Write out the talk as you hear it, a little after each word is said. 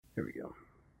Here we go.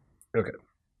 Okay.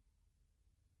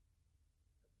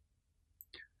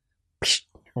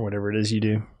 Or whatever it is you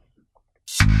do.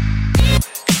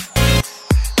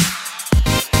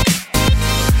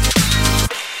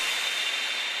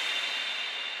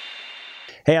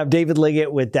 Hey, I'm David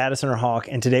Liggett with datacenterHawk,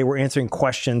 and today we're answering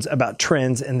questions about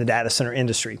trends in the data center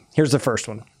industry. Here's the first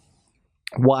one.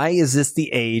 Why is this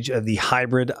the age of the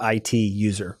hybrid IT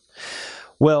user?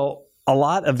 Well, a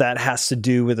lot of that has to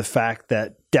do with the fact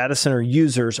that data center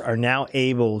users are now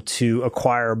able to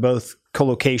acquire both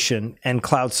colocation and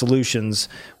cloud solutions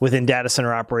within data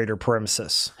center operator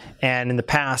premises. And in the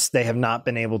past, they have not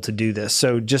been able to do this.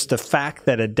 So just the fact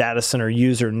that a data center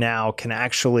user now can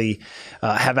actually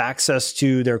have access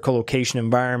to their colocation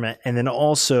environment and then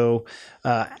also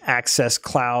access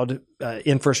cloud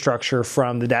infrastructure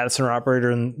from the data center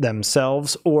operator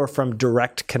themselves or from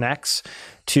direct connects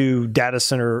to data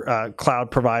center cloud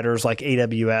providers like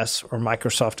AWS or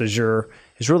Microsoft Azure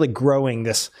is really growing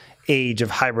this age of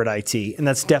hybrid IT. And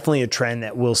that's definitely a trend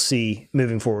that we'll see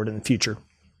moving forward in the future.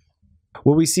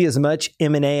 Will we see as much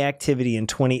M&A activity in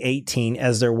 2018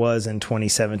 as there was in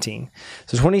 2017?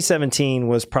 So 2017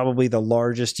 was probably the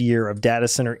largest year of data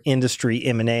center industry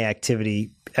M&A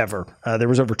activity ever. There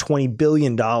was over $20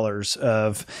 billion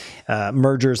of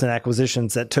mergers and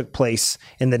acquisitions that took place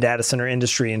in the data center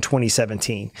industry in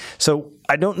 2017. So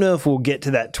I don't know if we'll get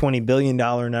to that $20 billion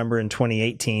number in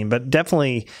 2018, but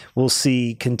definitely we'll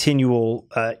see continual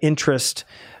interest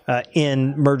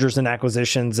in mergers and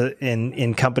acquisitions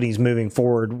in companies moving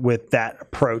forward with that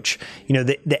approach. You know,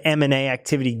 the M&A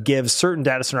activity gives certain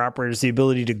data center operators the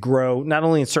ability to grow not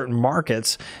only in certain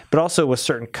markets, but also with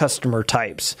certain customer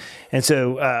types. And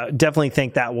so definitely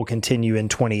think that will continue in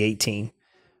 2018.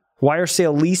 Why are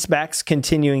sale leasebacks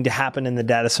continuing to happen in the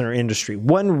data center industry?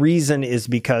 One reason is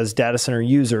because data center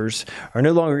users are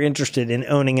no longer interested in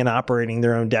owning and operating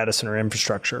their own data center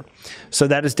infrastructure. So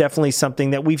that is definitely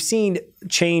something that we've seen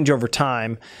change over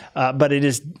time, but it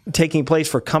is taking place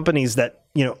for companies that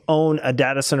own a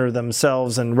data center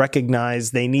themselves and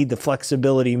recognize they need the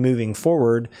flexibility moving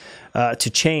forward to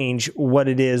change what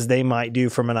it is they might do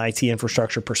from an IT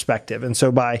infrastructure perspective. And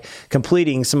so by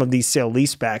completing some of these sale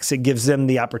leasebacks, it gives them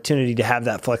the opportunity to have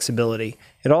that flexibility.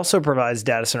 It also provides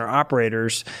data center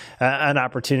operators an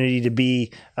opportunity to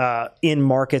be in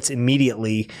markets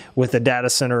immediately with a data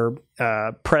center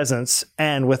presence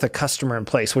and with a customer in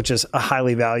place, which is a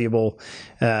highly valuable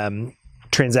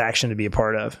transaction to be a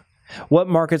part of. What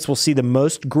markets will see the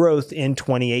most growth in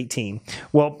 2018?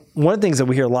 Well, one of the things that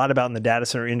we hear a lot about in the data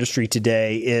center industry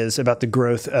today is about the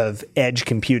growth of edge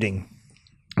computing.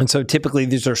 And so typically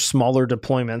these are smaller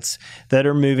deployments that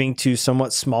are moving to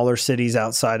somewhat smaller cities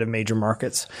outside of major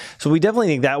markets. So we definitely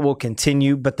think that will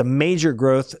continue, but the major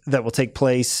growth that will take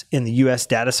place in the U.S.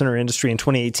 data center industry in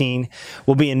 2018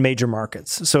 will be in major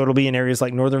markets. So it'll be in areas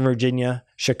like Northern Virginia,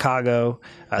 Chicago,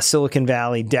 Silicon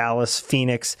Valley, Dallas,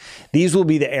 Phoenix. These will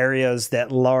be the areas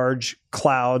that large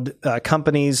cloud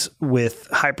companies with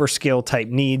hyperscale type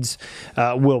needs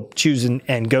will choose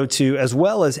and go to, as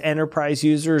well as enterprise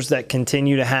users that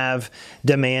continue to have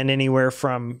demand anywhere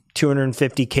from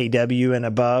 250 kW and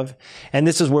above. And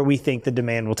this is where we think the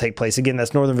demand will take place. Again,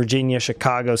 that's Northern Virginia,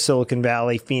 Chicago, Silicon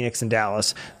Valley, Phoenix, and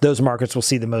Dallas. Those markets will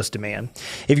see the most demand.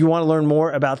 If you want to learn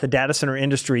more about the data center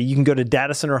industry, you can go to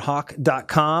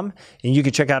datacenterhawk.com and you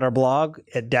can check out our blog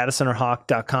at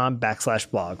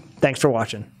datacenterhawk.com/blog. Thanks for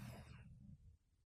watching.